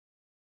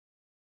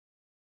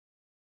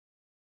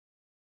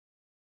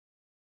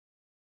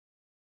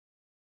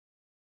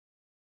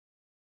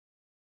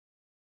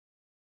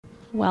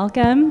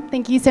Welcome.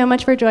 Thank you so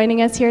much for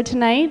joining us here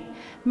tonight.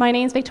 My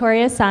name is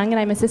Victoria Sung, and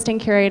I'm Assistant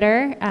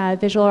Curator,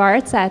 Visual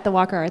Arts at the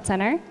Walker Art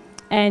Center.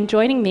 And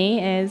joining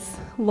me is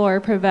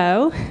Laure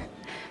Prouvost,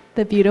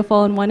 the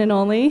beautiful and one and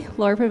only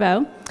Laure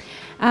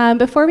Prouvost.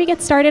 Before we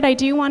get started, I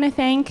do want to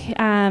thank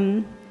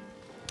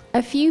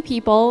a few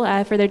people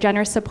for their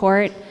generous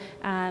support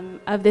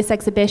of this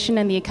exhibition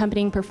and the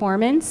accompanying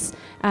performance,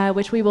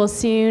 which we will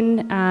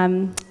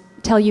soon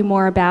tell you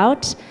more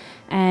about.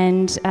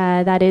 And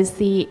that is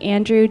the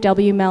Andrew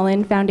W.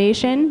 Mellon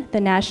Foundation,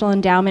 the National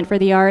Endowment for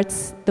the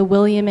Arts, the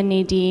William and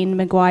Nadine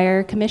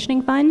McGuire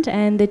Commissioning Fund,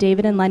 and the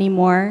David and Lenny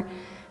Moore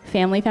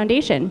Family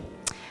Foundation.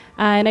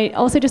 And I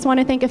also just want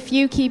to thank a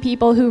few key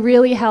people who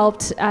really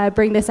helped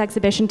bring this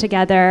exhibition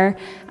together.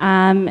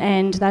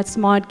 And that's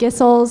Maud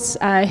Gissels,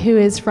 who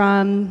is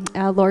from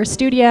Laure's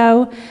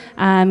studio,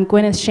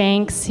 Gwyneth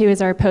Shanks, who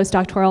is our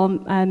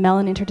postdoctoral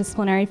Mellon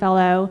Interdisciplinary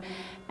Fellow,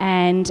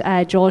 and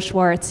Joel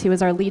Schwartz, who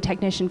is our lead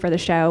technician for the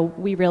show.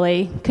 We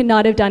really could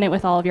not have done it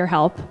with all of your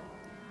help.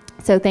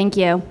 So thank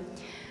you.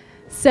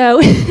 So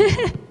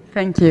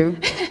thank you.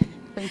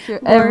 Thank you,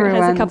 Laure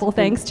everyone. has a couple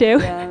thanks too.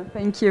 Yeah,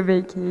 thank you,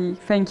 Vicky.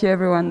 Thank you,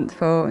 everyone,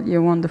 for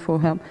your wonderful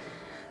help.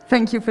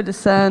 Thank you for the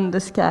sun, the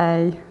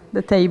sky,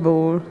 the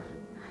table,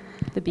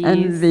 the bees,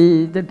 and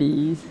the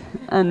bees,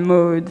 and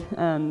Maud,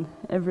 and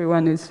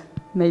everyone who's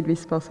made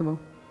this possible.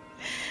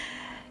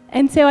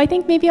 And so I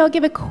think maybe I'll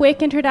give a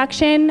quick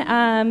introduction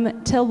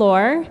to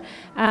Laure,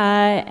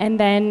 and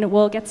then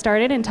we'll get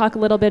started and talk a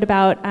little bit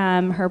about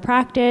her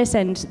practice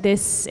and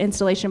this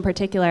installation in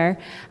particular.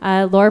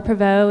 Laure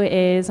Prouvost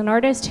is an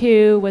artist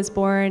who was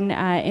born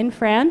in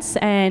France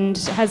and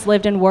has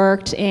lived and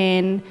worked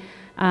in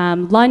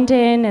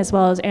London as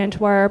well as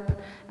Antwerp,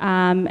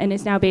 and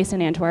is now based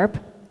in Antwerp.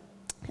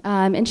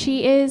 And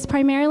she is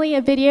primarily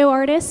a video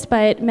artist,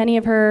 but many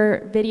of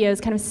her videos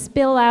kind of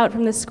spill out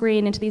from the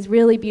screen into these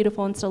really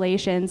beautiful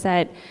installations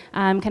that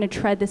kind of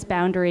tread this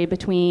boundary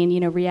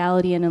between,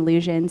 reality and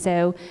illusion.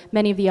 So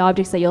many of the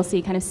objects that you'll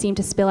see kind of seem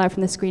to spill out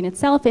from the screen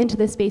itself into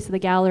the space of the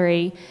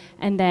gallery,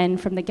 and then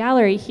from the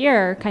gallery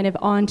here, kind of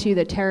onto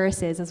the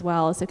terraces as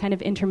well. So kind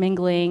of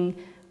intermingling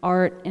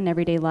art and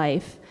everyday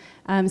life.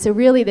 So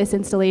really this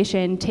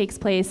installation takes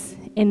place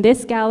in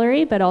this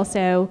gallery, but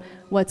also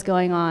what's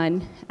going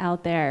on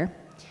out there.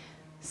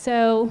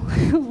 So,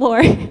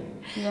 Laure,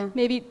 yeah.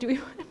 Maybe do we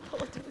want to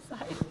pull it to the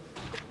side?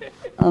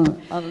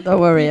 Don't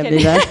worry, I'll do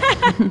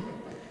that.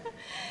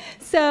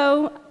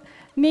 So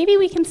maybe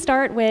we can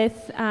start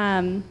with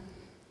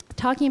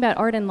talking about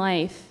art and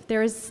life.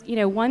 There's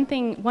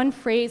one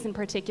phrase in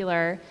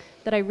particular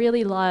that I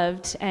really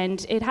loved,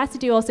 and it has to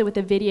do also with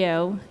the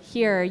video.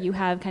 Here you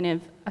have kind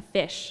of a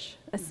fish,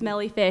 a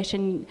smelly fish,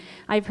 and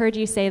I've heard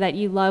you say that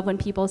you love when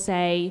people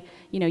say,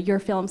 your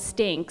film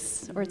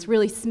stinks, or it's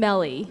really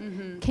smelly.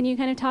 Mm-hmm. Can you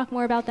kind of talk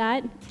more about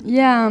that?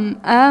 Yeah,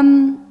 oh,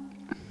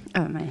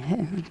 my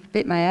hair,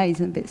 my eye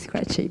is a bit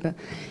scratchy, but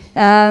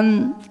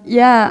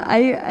yeah,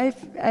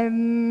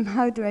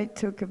 how do I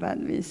talk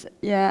about this?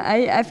 Yeah,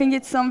 I think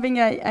it's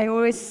something I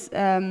always,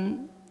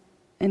 in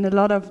a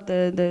lot of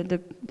the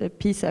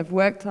piece I've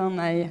worked on,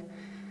 I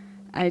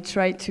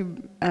try to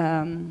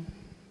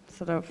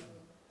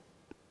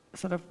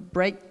sort of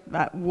break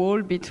that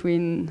wall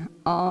between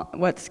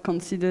what's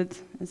considered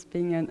as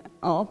being an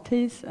art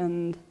piece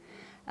and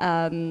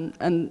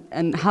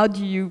how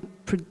do you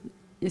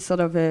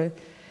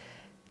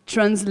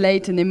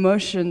translate an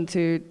emotion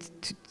to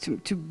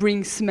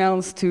bring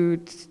smells to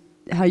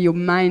how your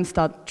mind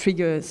starts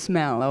trigger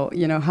smell, or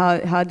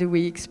how do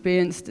we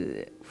experience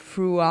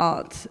through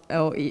art,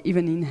 or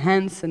even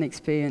enhance an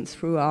experience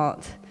through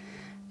art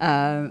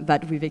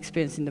that we've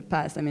experienced in the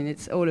past. I mean,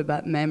 it's all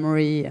about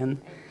memory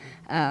and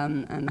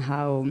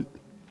how,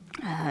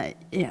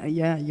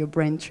 your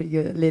brain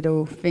triggers a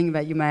little thing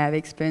that you might have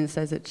experienced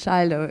as a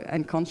child or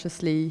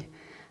unconsciously.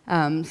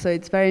 So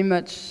it's very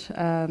much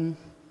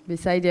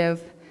this idea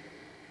of,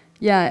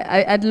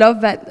 I'd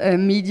love that a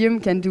medium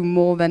can do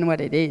more than what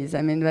it is.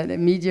 I mean, that a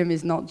medium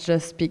is not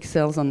just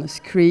pixels on the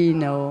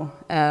screen, or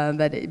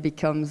that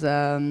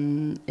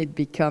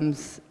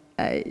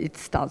it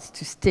starts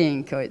to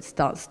stink, or it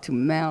starts to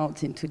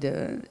melt into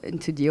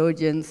the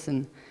audience,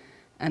 and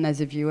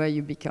as a viewer,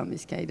 you become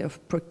this kind of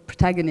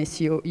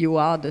protagonist. You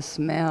are the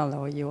smell,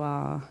 or you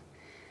are,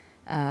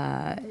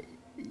 So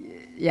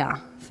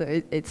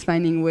it's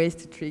finding ways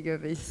to trigger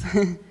this.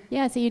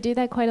 Yeah, so you do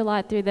that quite a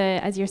lot through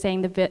as you're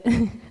saying,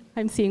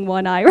 I'm seeing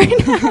one eye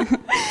right now.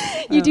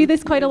 You do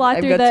this quite a lot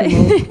through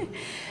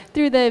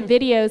through the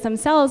videos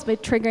themselves,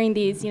 but triggering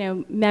these,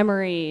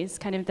 memories,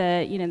 kind of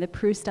the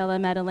Proust de la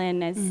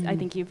Madeleine, as I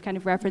think you've kind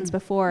of referenced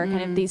before,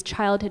 kind of these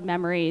childhood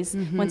memories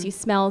once you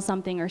smell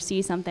something or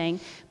see something.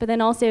 But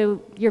then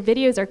also your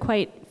videos are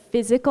quite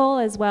physical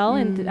as well,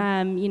 and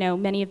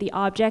many of the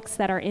objects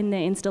that are in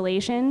the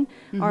installation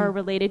are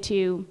related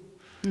to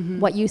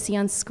what you see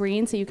on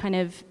screen, so you kind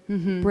of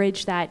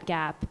bridge that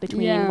gap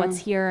between what's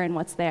here and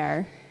what's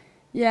there.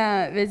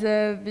 Yeah,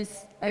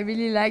 there's I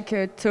really like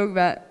a talk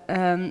that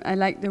I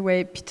like the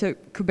way Peter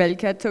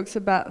Kubelka talks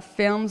about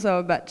films or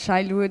about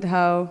childhood,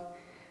 how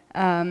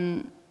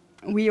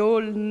we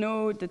all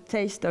know the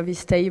taste of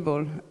this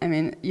table. I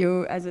mean,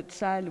 you as a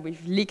child,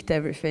 we've licked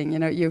everything. You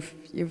know,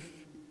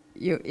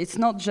 it's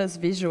not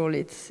just visual;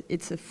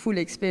 it's a full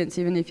experience.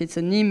 Even if it's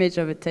an image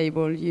of a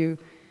table, you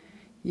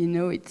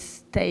know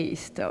its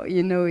taste, or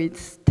you know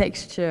its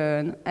texture.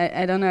 And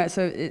I don't know.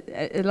 So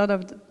a lot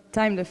of the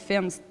time, the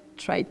films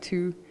try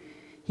to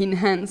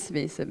enhance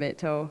this a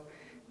bit, or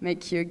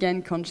make you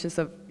again conscious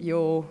of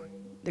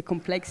the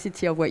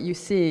complexity of what you're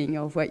seeing,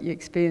 of what you're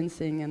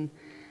experiencing, and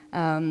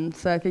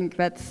so I think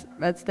that's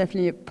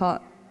definitely a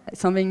part.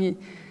 Something.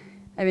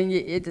 I mean,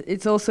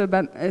 it's also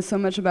about so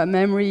much about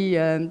memory.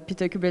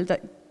 Peter Kubel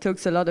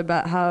talks a lot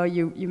about how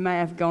you might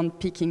have gone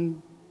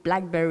picking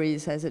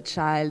blackberries as a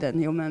child,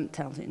 and your mom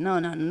tells you, no,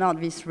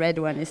 not this red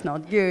one is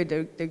not good.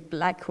 The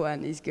black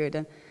one is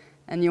good,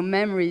 and your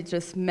memory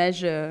just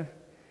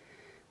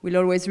will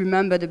always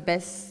remember the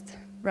best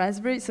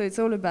raspberry. So it's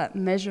all about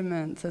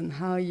measurements and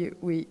how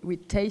we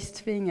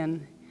taste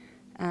things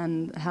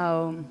and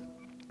how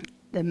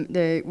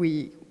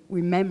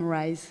we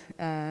memorize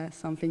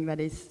something that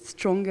is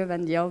stronger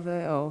than the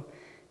other,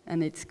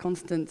 and it's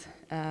constant.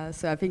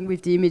 So I think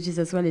with the images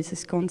as well, it's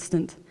this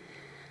constant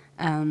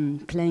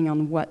playing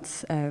on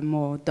what's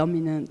more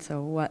dominant,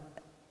 or what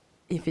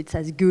if it's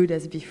as good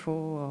as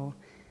before.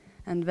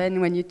 And then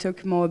when you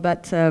talk more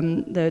about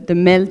the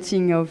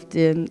melting of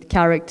the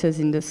characters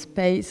in the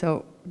space,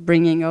 or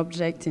bringing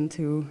object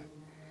into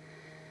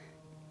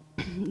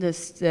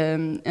this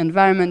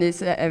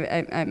environment,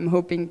 I'm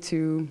hoping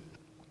to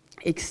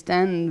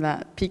extend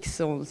that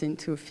pixels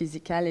into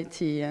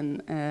physicality,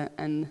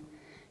 and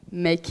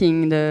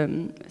making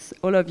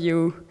all of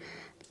you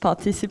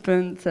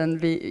participants,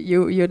 and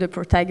you're the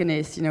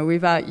protagonist. You know,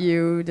 without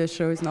you, the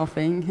show is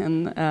nothing,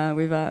 and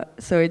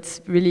so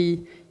it's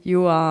really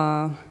you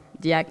are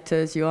the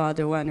actors. You are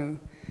the one who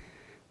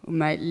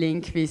might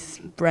link this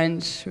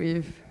branch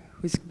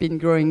who's been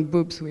growing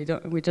boobs.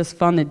 We just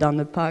found it down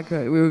the park.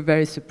 We were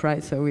very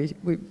surprised, so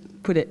we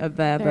put it up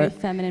there. Very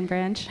feminine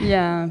branch.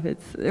 Yeah,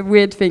 it's a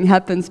weird thing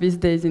happens these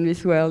days in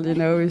this world, you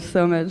know, with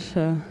so much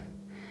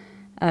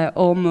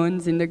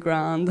hormones in the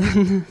ground.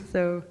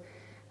 So,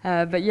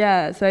 but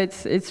yeah, so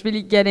it's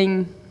really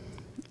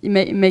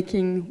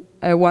making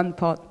one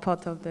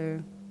part of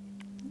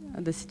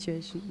the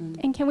situation.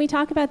 And can we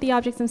talk about the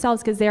objects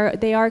themselves, because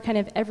they are kind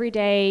of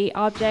everyday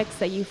objects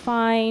that you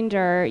find,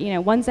 or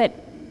ones that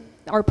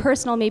are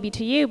personal maybe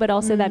to you, but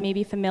also that may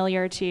be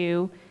familiar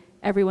to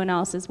everyone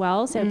else as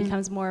well, so it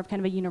becomes more of kind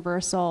of a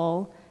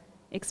universal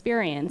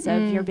experience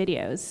of your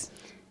videos.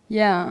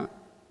 Yeah.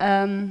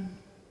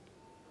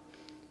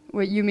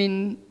 What you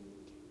mean?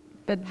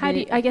 But how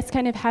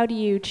do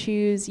you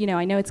choose?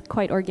 I know it's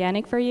quite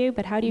organic for you,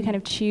 but how do you kind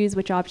of choose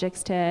which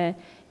objects to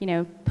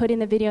put in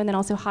the video, and then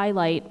also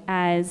highlight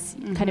as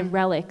kind of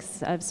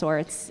relics of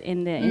sorts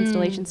in the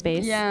installation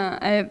space? Yeah,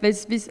 I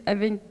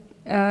think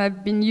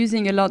I've been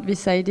using a lot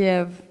this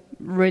idea of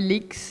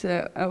relics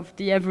of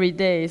the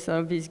everyday.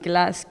 So this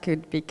glass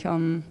could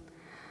become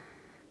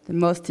the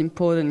most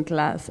important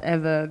glass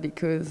ever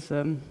because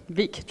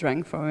Vic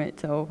drank from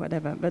it or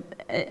whatever. But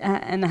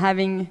and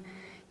having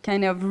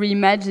kind of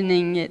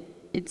reimagining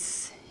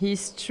its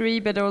history,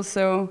 but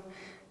also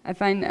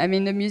I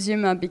mean the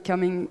museum are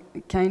becoming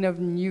kind of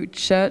new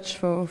church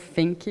for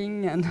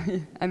thinking,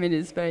 and I mean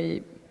it's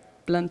very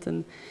blunt,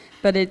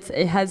 but it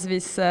has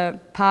this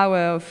power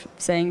of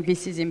saying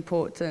this is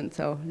important,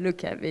 so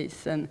look at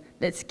this and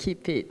let's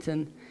keep it.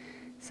 And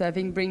so I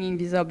think bringing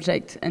these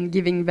objects and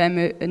giving them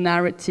a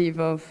narrative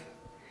of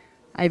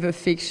either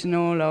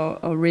fictional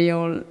or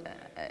real,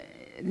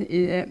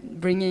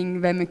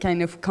 bringing them a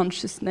kind of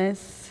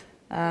consciousness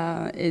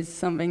is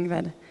something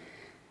that,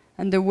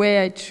 and the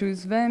way I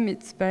choose them,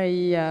 it's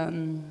very, I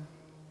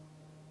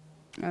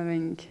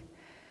think,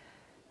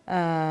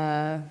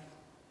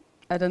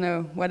 I don't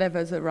know,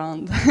 whatever's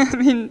around. I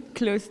mean,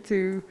 close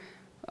to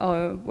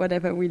or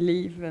whatever we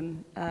live,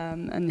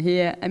 and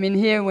here. I mean,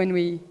 here when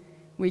we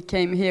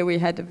came here, we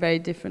had a very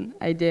different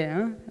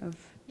idea of.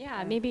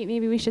 Yeah, maybe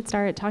we should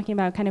start talking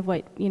about kind of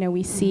what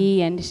we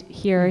see and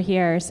hear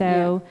here.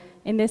 So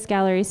in this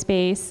gallery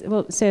space,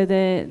 well, so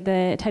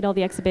the title of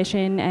the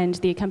exhibition and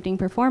the accompanying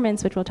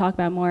performance, which we'll talk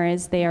about more,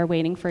 is They Are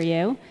Waiting for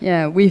You.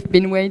 Yeah, we've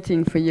been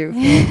waiting for you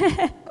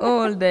for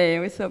all day.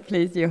 We're so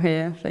pleased you're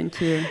here.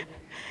 Thank you.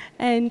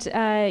 And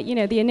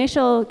the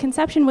initial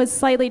conception was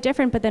slightly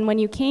different, but then when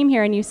you came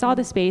here and you saw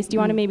the space, do you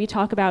want to maybe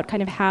talk about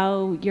kind of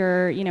how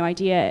your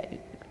idea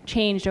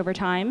changed over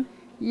time?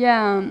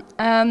 Yeah,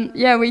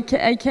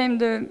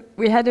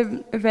 we had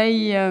a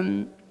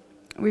very,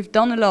 we've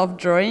done a lot of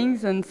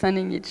drawings and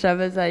sending each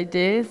other's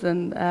ideas,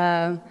 and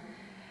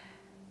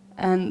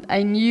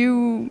I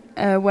knew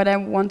what I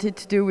wanted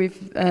to do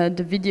with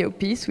the video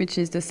piece, which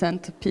is the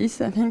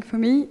centerpiece, I think, for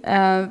me.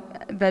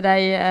 But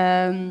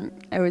I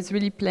was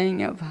really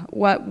playing of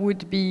what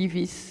would be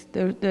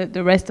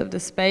the rest of the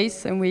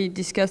space, and we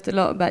discussed a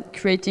lot about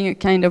creating a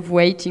kind of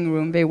waiting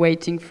room. They're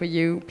waiting for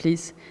you.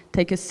 Please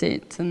take a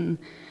seat and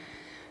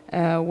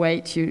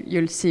wait.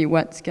 You'll see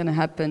what's going to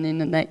happen in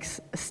the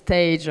next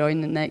stage or in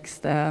the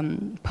next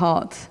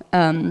part.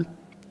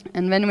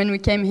 And then when we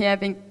came here, I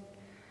think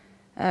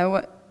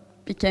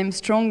what became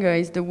stronger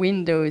is the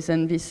windows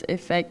and this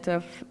effect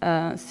of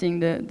seeing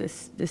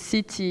the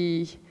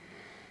city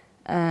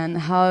and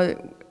how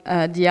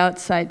the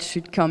outside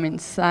should come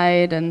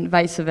inside and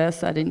vice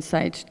versa, the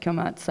inside should come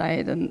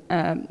outside and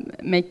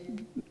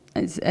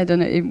I don't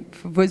know,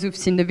 for those who've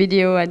seen the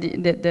video,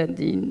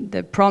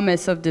 the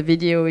promise of the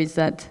video is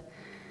that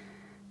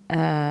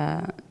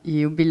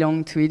you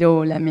belong to it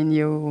all. I mean,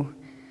 you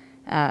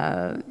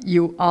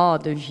are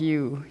the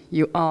view,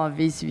 you are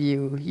this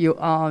view, you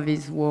are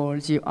these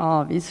walls, you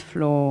are this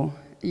floor,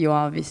 you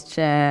are this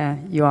chair,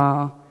 you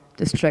are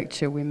the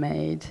structure we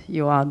made,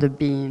 you are the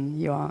being,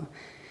 you are...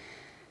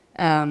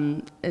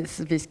 it's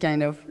this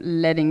kind of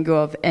letting go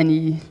of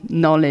any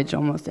knowledge,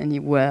 almost any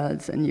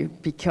words, and you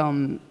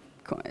become...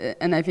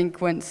 And I think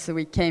once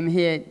we came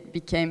here, it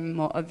became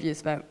more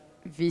obvious that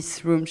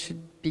this room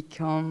should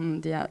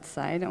become the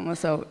outside,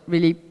 almost, so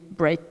really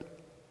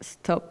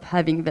stop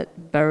having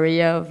that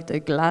barrier of the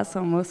glass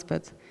almost,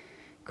 but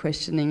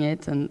questioning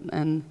it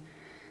and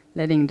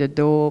letting the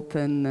door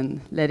open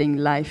and letting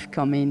life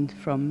come in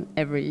from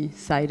every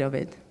side of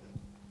it.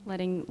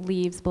 Letting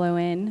leaves blow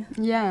in.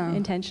 Yeah.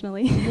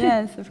 Intentionally.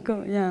 Yes, of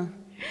course, yeah.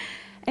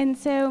 And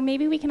so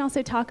maybe we can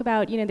also talk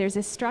about, there's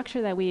this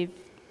structure that we've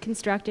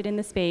constructed in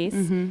the space,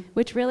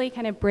 which really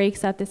kind of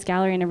breaks up this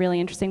gallery in a really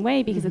interesting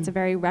way because it's a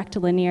very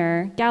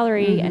rectilinear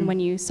gallery, and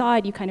when you saw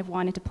it, you kind of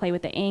wanted to play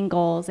with the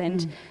angles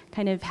and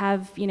kind of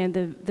have,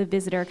 the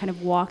visitor kind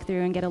of walk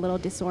through and get a little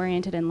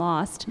disoriented and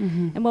lost.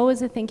 And what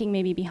was the thinking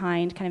maybe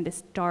behind kind of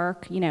this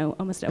dark,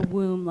 almost a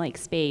womb-like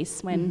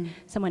space when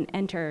someone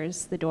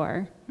enters the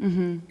door?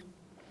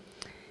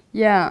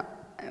 Yeah,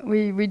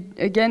 we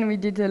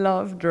did a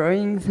lot of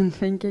drawings and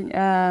thinking,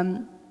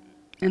 and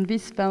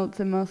this felt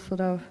the most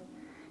sort of,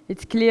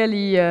 it's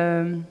clearly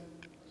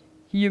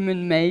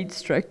human-made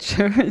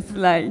structure. It's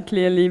like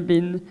clearly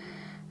been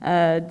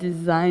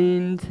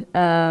designed.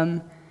 I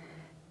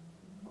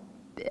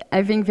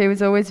think there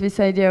was always this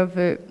idea of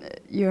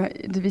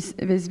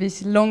there's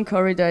this long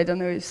corridor. I don't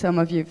know if some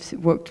of you have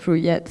walked through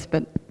yet,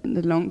 but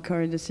the long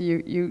corridor. So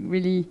you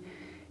really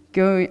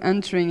go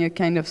entering a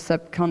kind of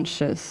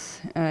subconscious.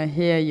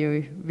 Here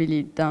you're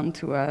really down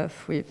to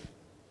earth with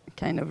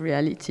kind of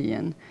reality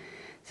and.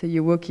 So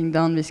you're walking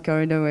down this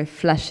corridor where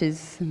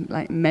flashes,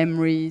 like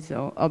memories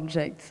or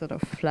objects sort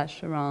of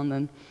flash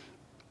around.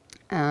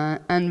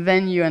 And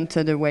then you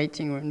enter the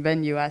waiting room.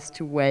 Then you ask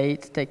to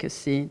wait, take a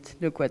seat,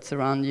 look what's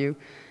around you.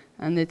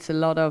 And there's a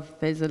lot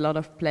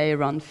of play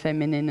around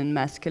feminine and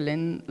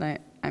masculine.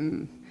 Like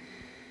I'm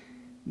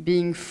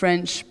being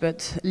French,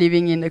 but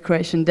living in the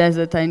Croatian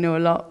desert, I know a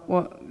lot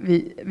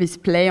this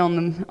play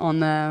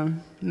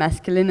on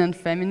masculine and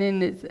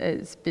feminine.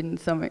 It's been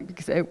something,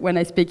 because when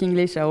I speak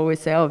English, I always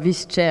say, oh,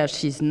 this chair,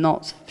 she's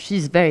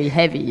very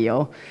heavy,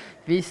 or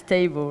this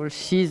table,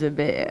 she's a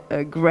bit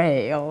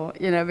grey, or,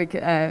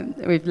 because,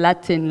 with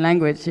Latin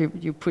language,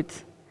 you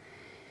put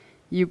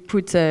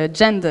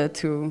gender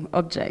to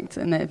objects,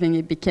 and I think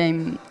it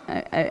became,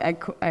 I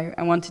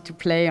wanted to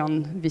play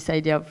on this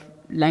idea of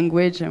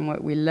language and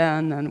what we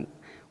learn and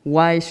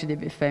why should it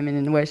be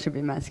feminine, why should it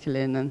be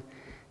masculine, and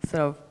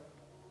sort of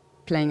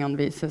playing on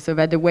this. So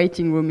that the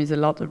waiting room is a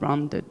lot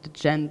around the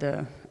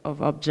gender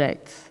of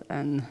objects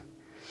and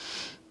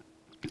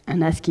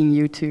asking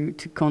you to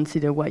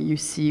consider what you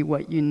see,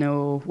 what you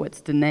know, what's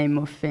the name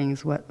of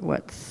things,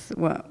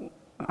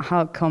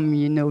 how come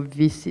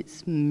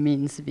this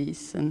means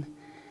this, and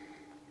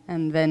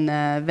then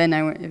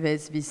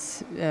there's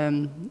this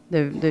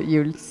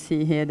you'll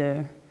see here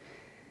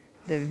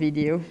the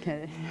video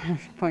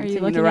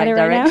pointing in the right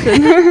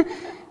direction.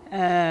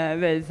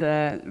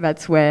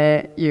 That's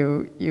where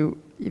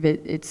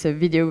it's a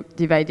video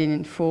divided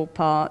in 4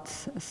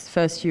 parts.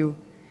 First, you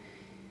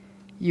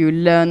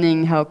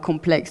learning how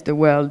complex the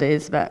world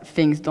is, that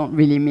things don't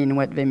really mean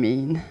what they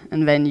mean,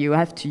 and then you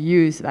have to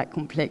use that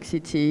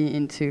complexity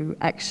into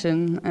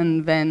action,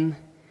 and then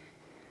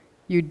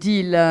you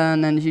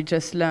de-learn and you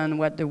just learn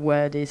what the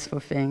word is for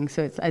things.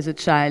 So it's, as a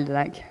child,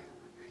 like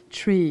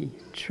tree,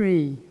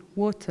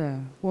 water,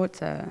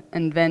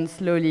 and then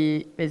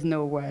slowly there's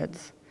no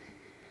words.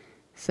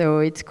 So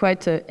it's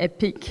quite an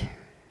epic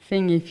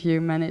thing if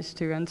you manage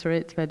to enter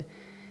it, but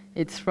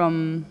it's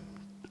from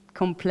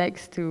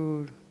complex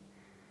to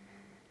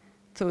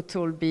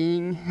total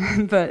being.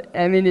 But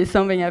I mean, it's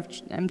something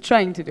I'm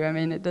trying to do. I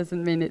mean, it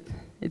doesn't mean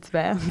it's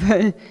there.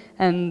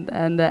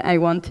 and I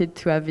wanted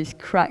to have this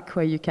crack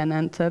where you can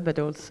enter, but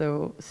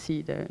also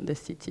see the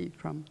city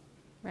from.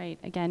 Right,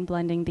 again,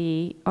 blending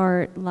the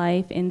art,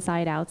 life,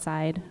 inside,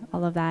 outside,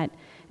 all of that.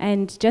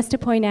 And just to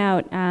point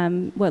out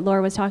what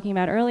Laure was talking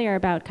about earlier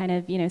about kind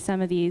of,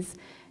 some of these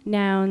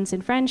nouns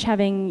in French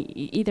having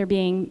either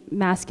being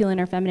masculine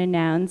or feminine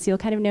nouns, you'll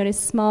kind of notice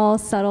small,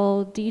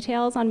 subtle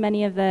details on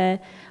many of the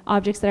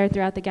objects that are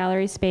throughout the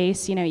gallery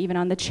space, even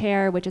on the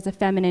chair, which is a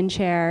feminine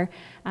chair,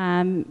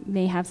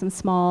 may have some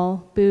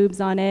small boobs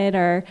on it,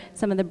 or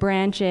some of the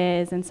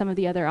branches and some of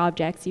the other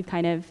objects you've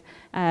kind of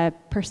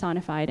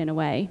personified in a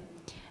way.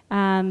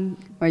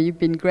 Well, you've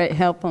been great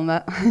help on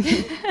that.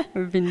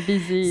 We've been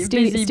busy.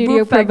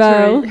 Studio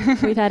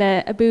Prouvost. We've had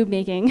a boob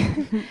making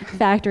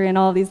factory and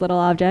all of these little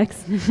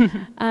objects.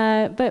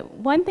 But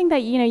one thing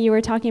that you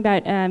were talking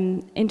about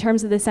in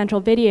terms of the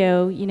central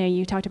video,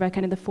 you talked about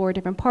kind of the 4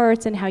 different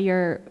parts and how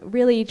you're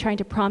really trying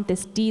to prompt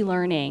this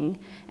de-learning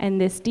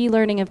and this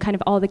de-learning of kind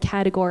of all the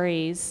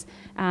categories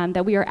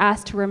that we are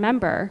asked to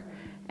remember.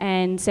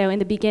 And so in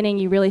the beginning,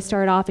 you really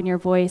start off and your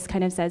voice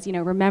kind of says,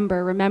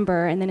 remember,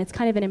 remember, and then it's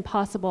kind of an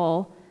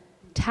impossible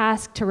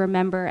task to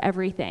remember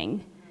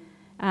everything.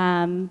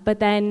 But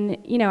then,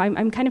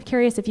 I'm kind of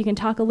curious if you can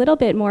talk a little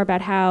bit more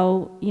about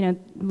how,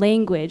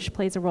 language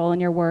plays a role in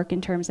your work in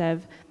terms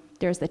of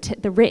there's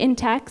the written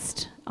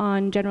text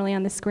generally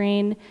on the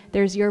screen,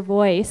 there's your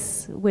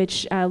voice,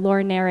 which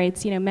Laure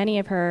narrates, many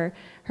of her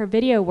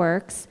video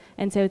works.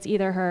 And so it's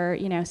either her,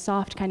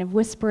 soft kind of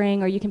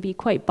whispering, or you can be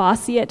quite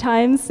bossy at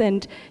times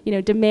and,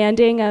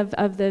 demanding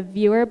of the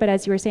viewer. But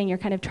as you were saying, you're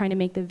kind of trying to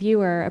make the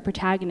viewer a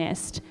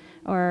protagonist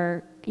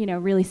or,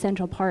 really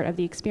central part of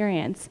the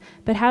experience.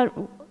 But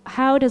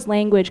how does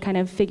language kind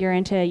of figure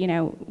into,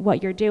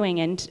 what you're doing,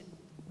 and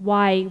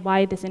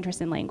why this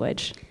interest in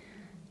language?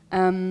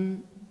 Yeah,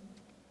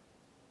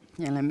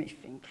 let me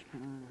think.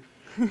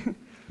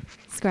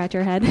 Scratch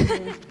your head.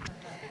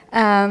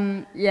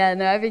 Yeah,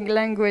 no, I think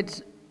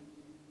language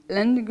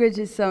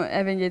is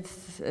I think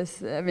it's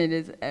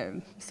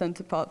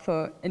center part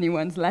for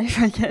anyone's life,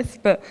 I guess.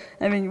 But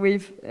I mean,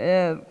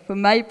 for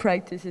my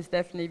practice, it's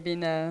definitely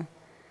been a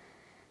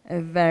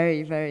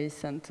very, very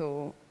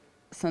central.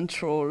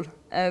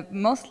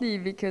 Mostly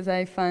because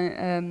I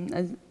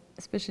find,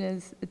 especially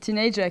as a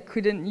teenager, I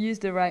couldn't use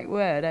the right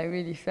word. I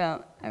really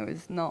felt I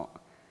was not.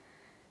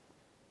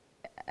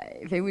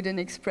 They wouldn't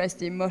express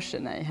the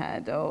emotion I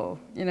had, or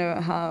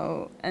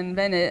how. And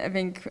then I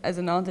think, as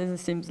an artist, it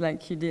seems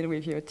like you deal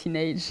with your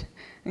teenage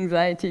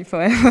anxiety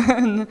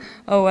forever,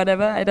 or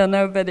whatever. I don't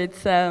know, but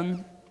it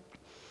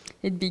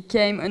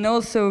became. And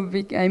also,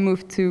 I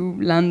moved to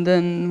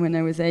London when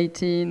I was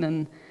 18,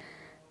 and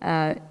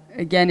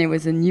again, it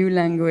was a new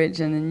language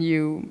and a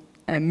new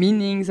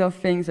meanings of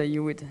things that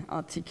you would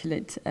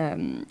articulate.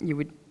 You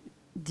would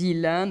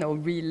de-learn or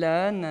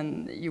relearn,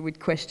 and you would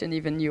question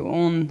even your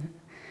own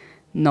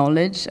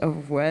knowledge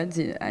of words,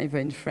 either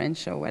in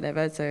French or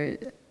whatever. So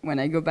when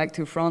I go back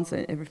to France,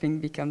 everything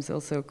becomes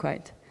also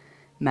quite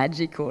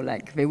magical.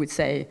 Like they would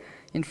say,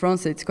 in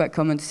France, it's quite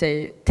common to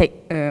say,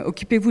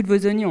 occupez-vous de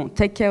vos oignons,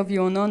 take care of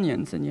your own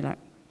onions. And you're like,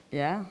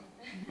 yeah,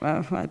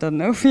 well, I don't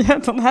know, I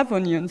don't have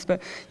onions.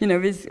 But,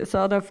 this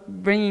sort of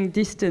bringing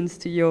distance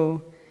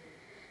to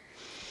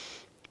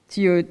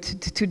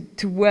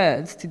to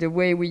words, to the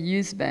way we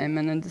use them,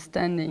 and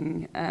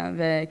understanding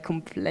their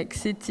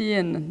complexity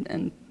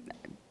and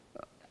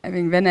I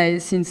think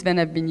since then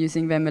I've been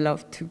using them a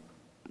lot to,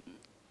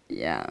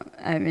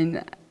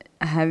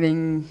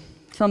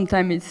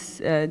 sometimes it's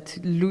to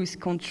lose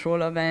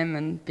control of them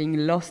and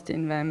being lost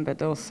in them,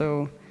 but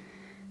also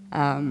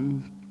I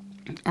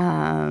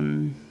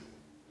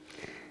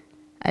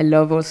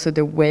love also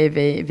the way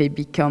they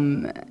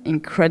become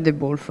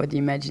incredible for the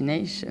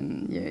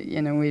imagination.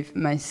 With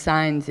my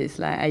signs, it's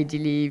like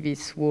ideally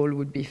this wall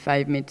would be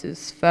 5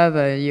 meters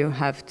further. You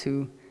have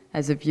to,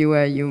 as a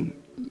viewer, you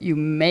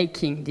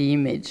making the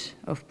image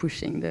of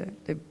pushing the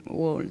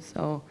walls.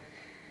 So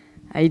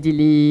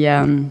ideally,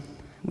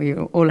 we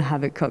all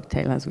have a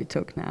cocktail as we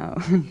talk now,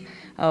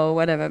 or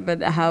whatever.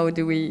 But how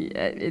do we?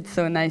 It's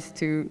so nice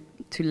to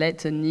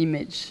let an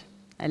image.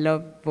 I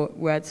love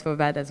words for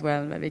that as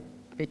well.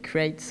 They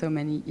create so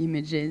many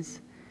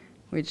images,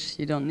 which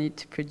you don't need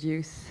to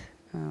produce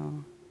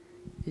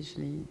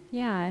visually.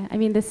 Yeah, I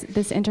mean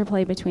this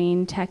interplay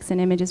between text and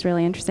image is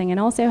really interesting, and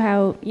also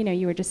how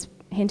you were just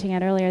hinting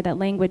at earlier that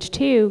language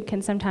too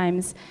can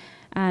sometimes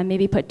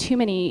maybe put too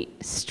many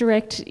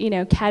strict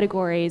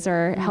categories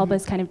or help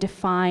us kind of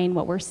define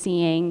what we're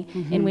seeing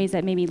in ways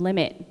that maybe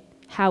limit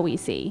how we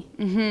see.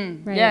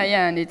 Right?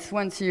 Yeah, and it's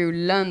once you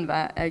learn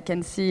that, I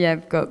can see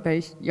I've got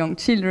very young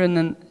children,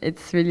 and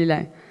it's really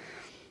like,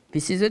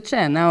 this is a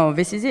chair, now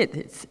this is it.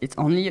 It's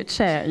only a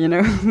chair,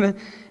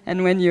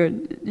 And when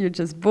you're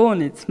just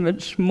born, it's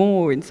much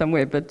more in some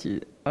way, but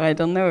I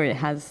don't know, it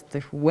has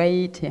the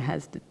weight, it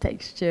has the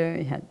texture,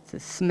 it has the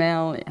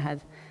smell,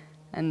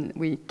 and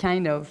we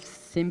kind of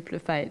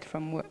simplify it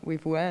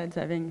with words,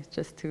 I think,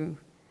 just to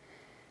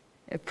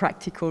a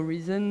practical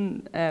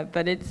reason,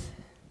 but it's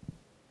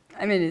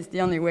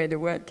the only way the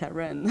word can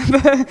run.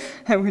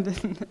 I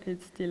wouldn't,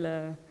 it's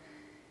still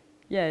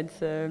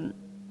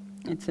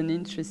it's an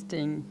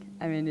interesting,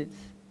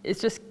 it's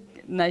just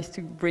nice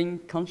to bring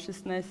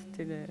consciousness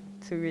to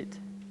it.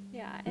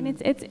 Yeah, and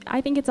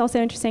I think it's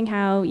also interesting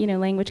how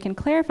language can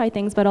clarify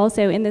things, but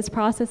also in this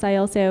process I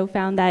also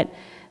found that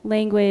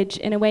language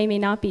in a way may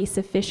not be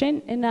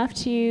sufficient enough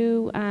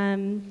to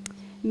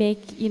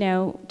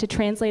to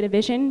translate a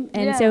vision.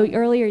 And so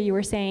earlier you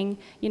were saying,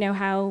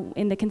 how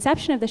in the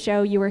conception of the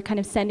show you were kind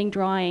of sending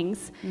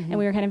drawings and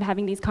we were kind of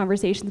having these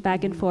conversations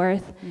back and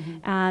forth.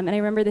 And I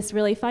remember this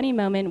really funny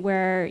moment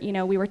where,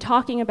 we were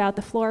talking about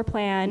the floor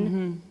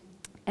plan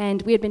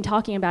And we had been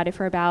talking about it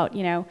for about,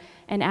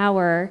 an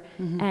hour.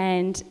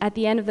 And at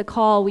the end of the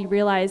call, we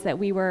realized that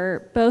we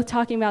were both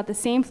talking about the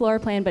same floor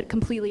plan, but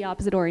completely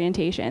opposite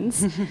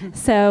orientations.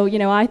 So,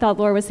 I thought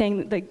Laure was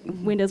saying that the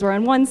windows were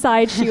on one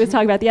side, she was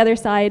talking about the other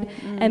side.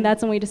 And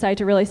that's when we decided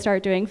to really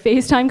start doing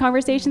FaceTime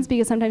conversations,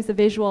 because sometimes the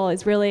visual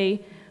is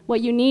really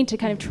what you need to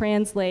kind of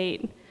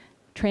translate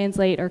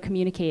or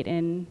communicate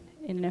in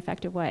an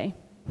effective way.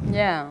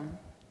 Yeah.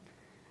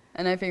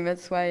 And I think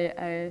that's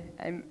why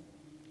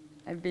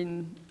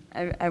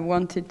I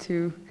wanted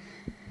to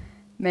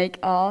make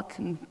art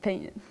and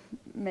paint,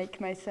 make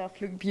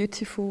myself look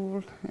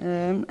beautiful.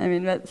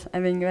 There's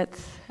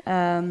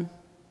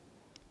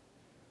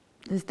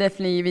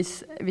definitely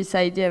this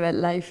idea that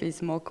life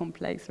is more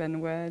complex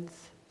than words,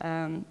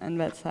 and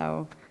that's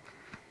how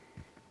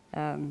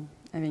I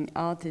think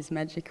art is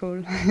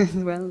magical as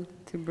well,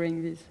 to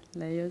bring these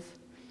layers.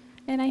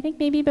 And I think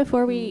maybe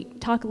before we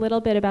talk a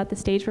little bit about the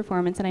stage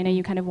performance, and I know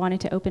you kind of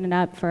wanted to open it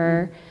up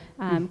for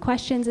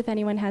questions, if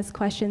anyone has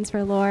questions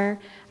for Laure,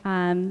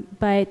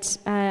 but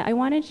I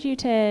wanted you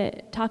to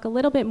talk a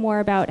little bit more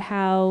about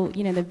how,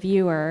 the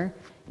viewer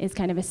is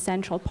kind of a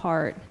central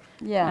part.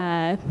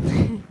 Yeah.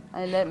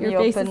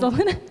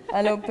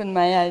 I'll open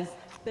my eyes.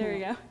 There we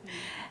go.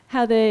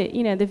 How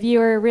the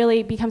viewer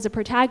really becomes a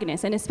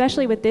protagonist, and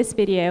especially with this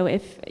video,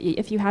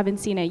 if you haven't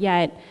seen it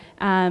yet,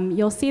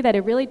 you'll see that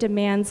it really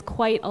demands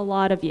quite a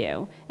lot of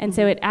you, and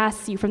so it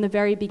asks you from the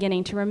very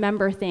beginning to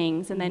remember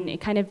things, and then it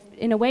kind of,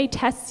 in a way,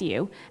 tests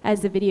you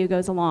as the video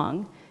goes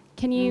along.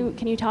 Can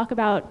you talk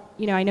about,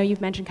 I know you've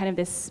mentioned kind of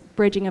this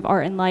bridging of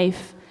art and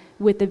life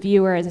with the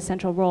viewer as a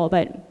central role,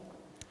 but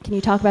can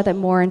you talk about that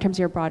more in terms of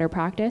your broader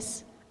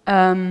practice?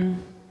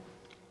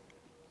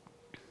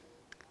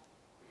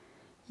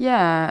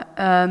 Yeah,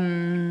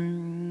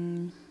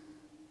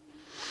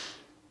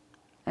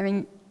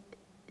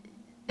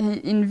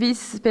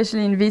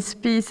 especially in this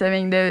piece,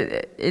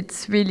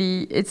 it's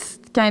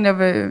kind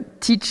of a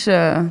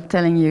teacher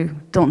telling you,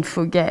 don't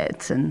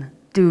forget, and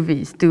do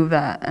this, do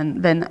that,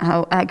 and then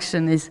how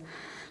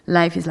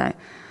life is like,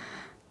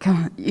 come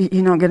on,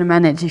 you're not going to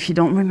manage if you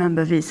don't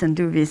remember this and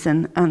do this,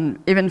 and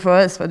even for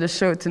us, for the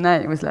show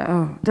tonight, it was like,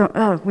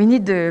 we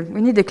need the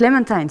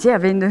clementines, yeah,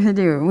 in the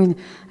video.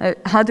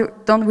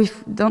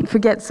 Don't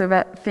forget, so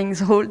that things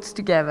hold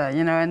together,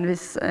 and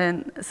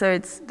so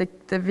it's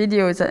the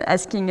video is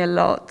asking a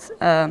lot.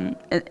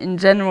 In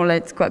general,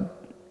 it's quite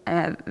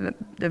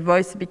the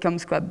voice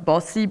becomes quite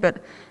bossy,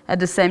 but at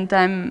the same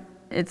time,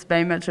 it's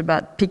very much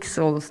about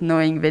pixels,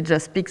 knowing they're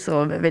just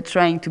pixels. They're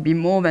trying to be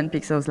more than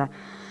pixels, like.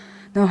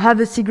 No, have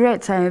a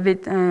cigarette.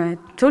 I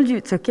told you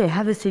it's okay,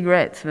 have a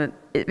cigarette. But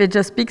they're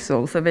just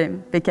pixels, so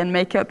they can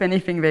make up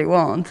anything they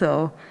want.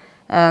 So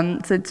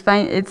it's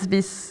fine. It's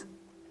this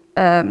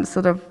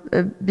sort of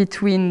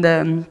between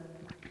the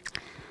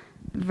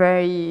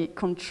very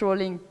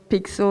controlling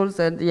pixels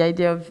and the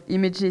idea of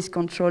images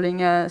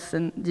controlling us,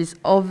 and this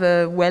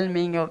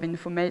overwhelming of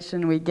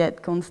information we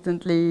get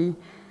constantly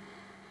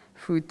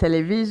through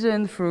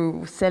television,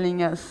 through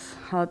selling us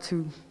how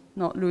to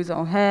not lose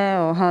our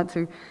hair, or how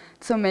to.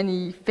 So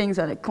many things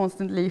that are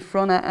constantly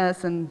thrown at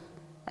us, and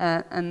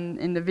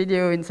in the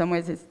video, in some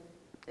ways, it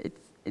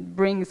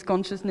brings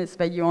consciousness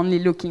that you're only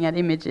looking at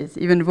images,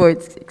 even though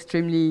it's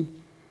extremely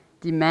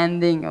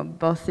demanding or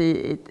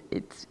bossy.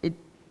 It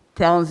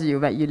tells you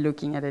that you're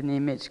looking at an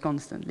image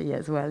constantly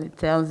as well. It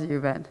tells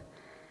you that.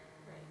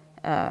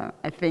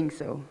 I think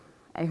so.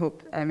 I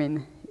hope.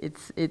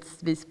 It's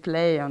this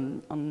play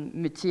on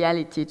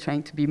materiality,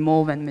 trying to be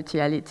more than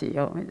materiality,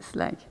 or it's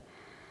like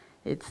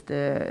it's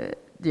the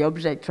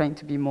object trying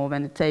to be more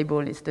than a table,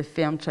 it's the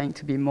film trying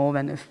to be more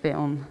than a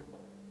film.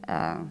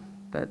 And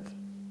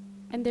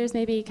there's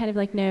maybe kind of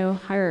like no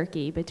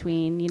hierarchy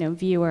between,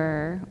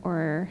 viewer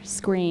or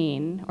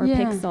screen or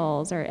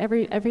pixels, or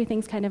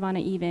everything's kind of on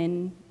an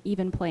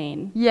even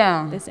plane.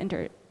 Yeah.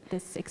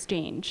 This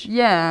exchange.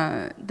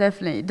 Yeah,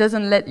 definitely. It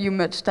doesn't let you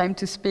much time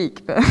to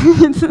speak, but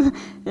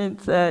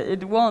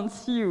it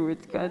wants you.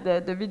 It's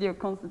the video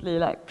constantly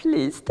like,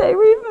 please stay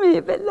with me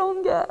a bit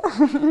longer.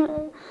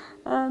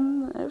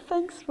 And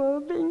thanks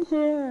for being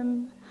here,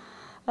 and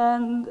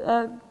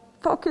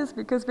focus,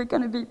 because we're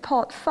going to be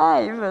part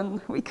 5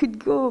 and we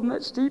could go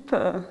much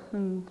deeper.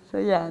 And so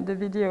yeah, the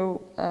video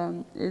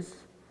is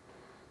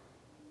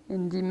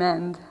in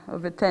demand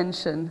of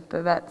attention,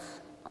 but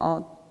that's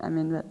art.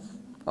 That's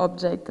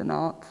object and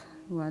art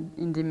who are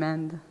in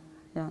demand.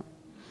 Yeah.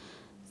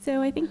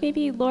 So I think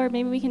maybe, Laure,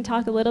 maybe we can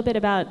talk a little bit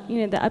about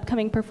the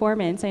upcoming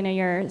performance. I know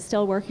you're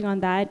still working on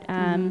that.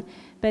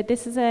 But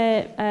this is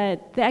the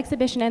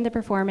exhibition and the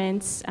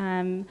performance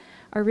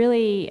are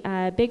really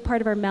a big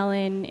part of our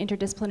Mellon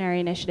Interdisciplinary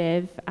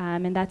Initiative,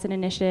 and that's an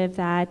initiative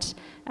that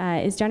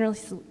is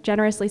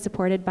generously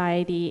supported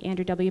by the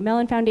Andrew W.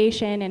 Mellon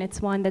Foundation, and it's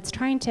one that's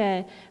trying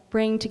to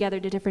bring together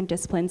the different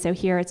disciplines. So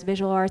here it's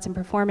visual arts and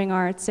performing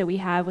arts. So we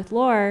have with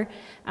Laure,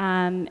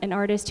 an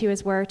artist who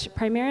has worked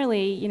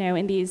primarily,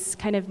 in these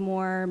kind of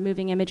more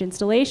moving image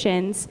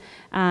installations,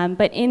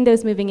 but in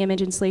those moving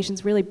image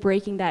installations, really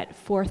breaking that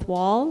fourth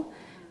wall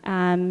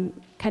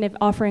kind of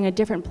offering a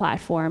different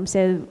platform.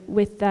 So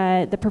with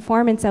the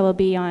performance that will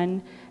be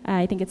on,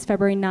 I think it's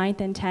February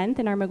 9th and 10th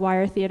in our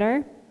McGuire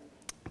Theater,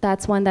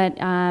 that's one that,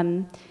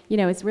 you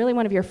know, is really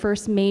one of your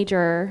first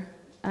major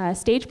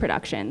stage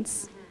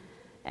productions.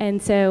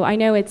 And so I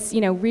know it's, you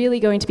know, really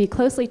going to be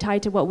closely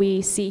tied to what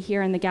we see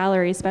here in the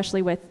gallery,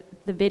 especially with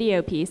the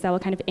video piece that will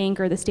kind of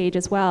anchor the stage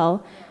as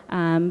well.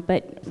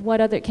 But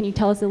what other, can you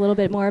tell us a little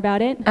bit more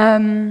about it?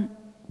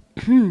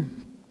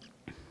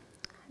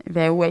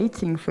 They're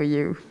waiting for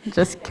you.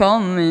 Just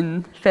come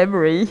in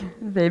February,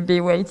 they'll be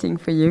waiting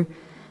for you.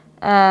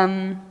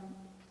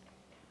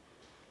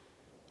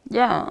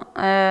 Yeah,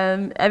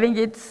 I think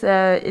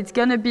it's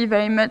gonna be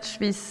very much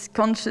this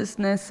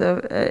consciousness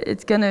of,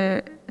 it's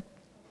gonna,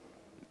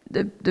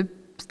 the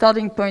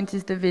starting point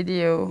is the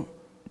video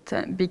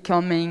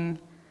becoming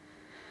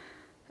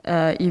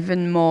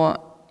even more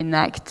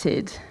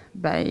enacted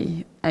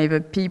by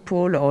either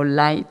people or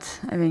light.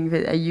 I think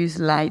that I use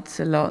lights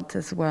a lot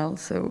as well,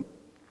 so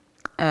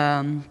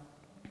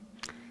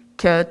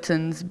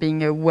curtains,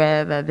 being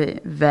aware that they're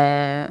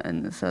there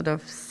and sort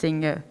of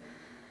seeing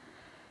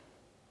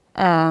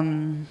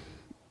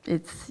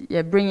it's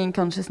bringing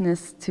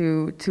consciousness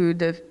to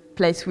the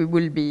place we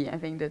will be. I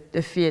think that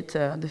the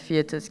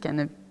theater's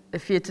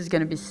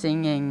gonna be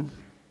singing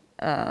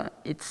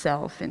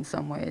itself in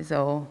some ways,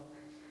 or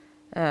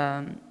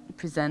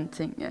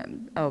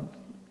presenting or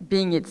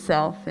being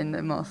itself in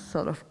the most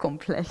sort of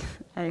complex,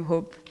 I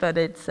hope. But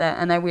it's,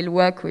 and I will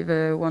work with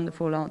a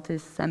wonderful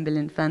artist, Sambil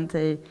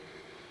Infante,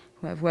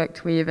 who I've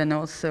worked with, and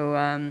also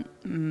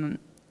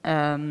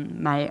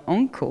my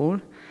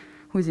uncle,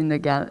 who's in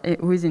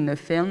the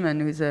film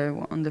and who's a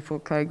wonderful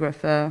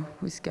choreographer,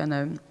 who's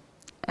gonna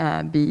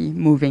be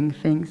moving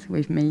things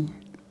with me.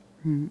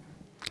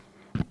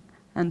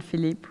 And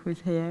Philippe, who's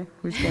here,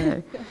 who's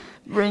gonna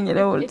bring it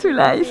all to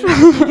life.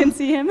 You can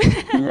see him.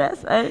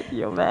 Yes,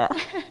 you're there.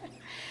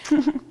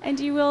 And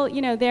you will,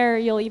 you know, there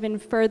you'll even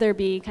further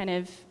be kind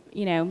of,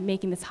 you know,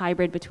 making this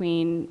hybrid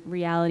between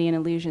reality and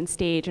illusion,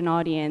 stage and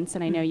audience,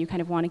 and I know you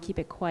kind of want to keep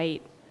it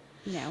quite,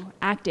 you know,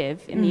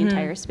 active in the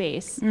entire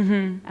space.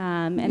 And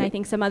I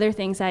think some other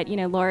things that, you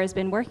know, Laura's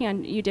been working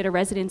on, you did a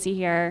residency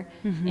here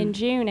in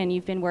June, and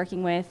you've been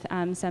working with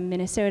some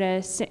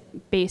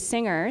Minnesota-based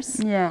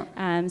singers. Yeah.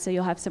 So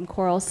you'll have some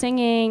choral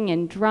singing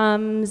and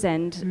drums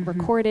and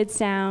recorded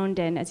sound,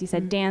 and as you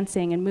said,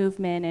 dancing and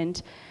movement,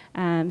 and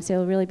so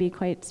it'll really be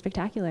quite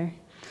spectacular.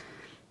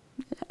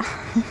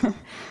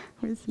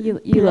 Yeah. You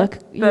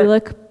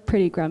look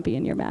pretty grumpy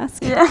in your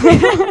mask.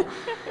 Yeah.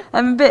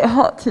 I'm a bit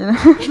hot, you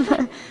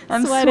know.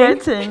 I'm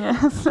sweating.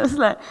 It's just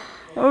like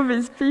all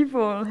these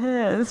people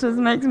here. It just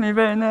makes me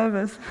very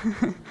nervous.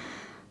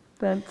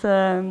 But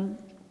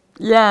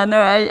yeah, no,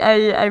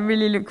 I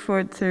really look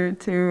forward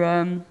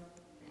to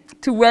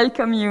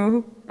welcome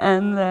you,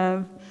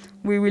 and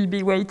we will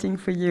be waiting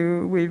for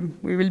you.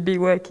 We will be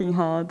working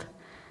hard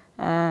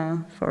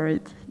for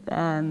it,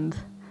 and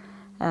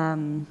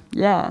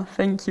yeah,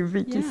 thank you,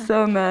 Vicky,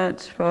 so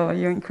much for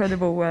your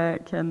incredible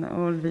work, and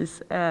all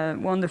this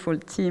wonderful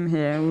team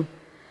here who,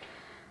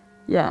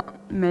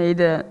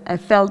 made I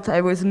felt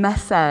I was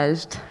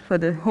massaged for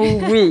the whole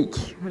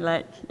week,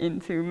 like,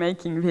 into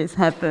making this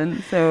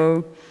happen.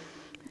 So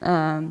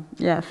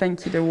yeah,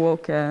 thank you to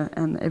Walker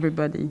and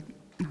everybody.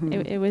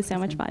 It was so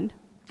much fun.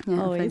 Yeah,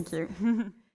 always. Thank you.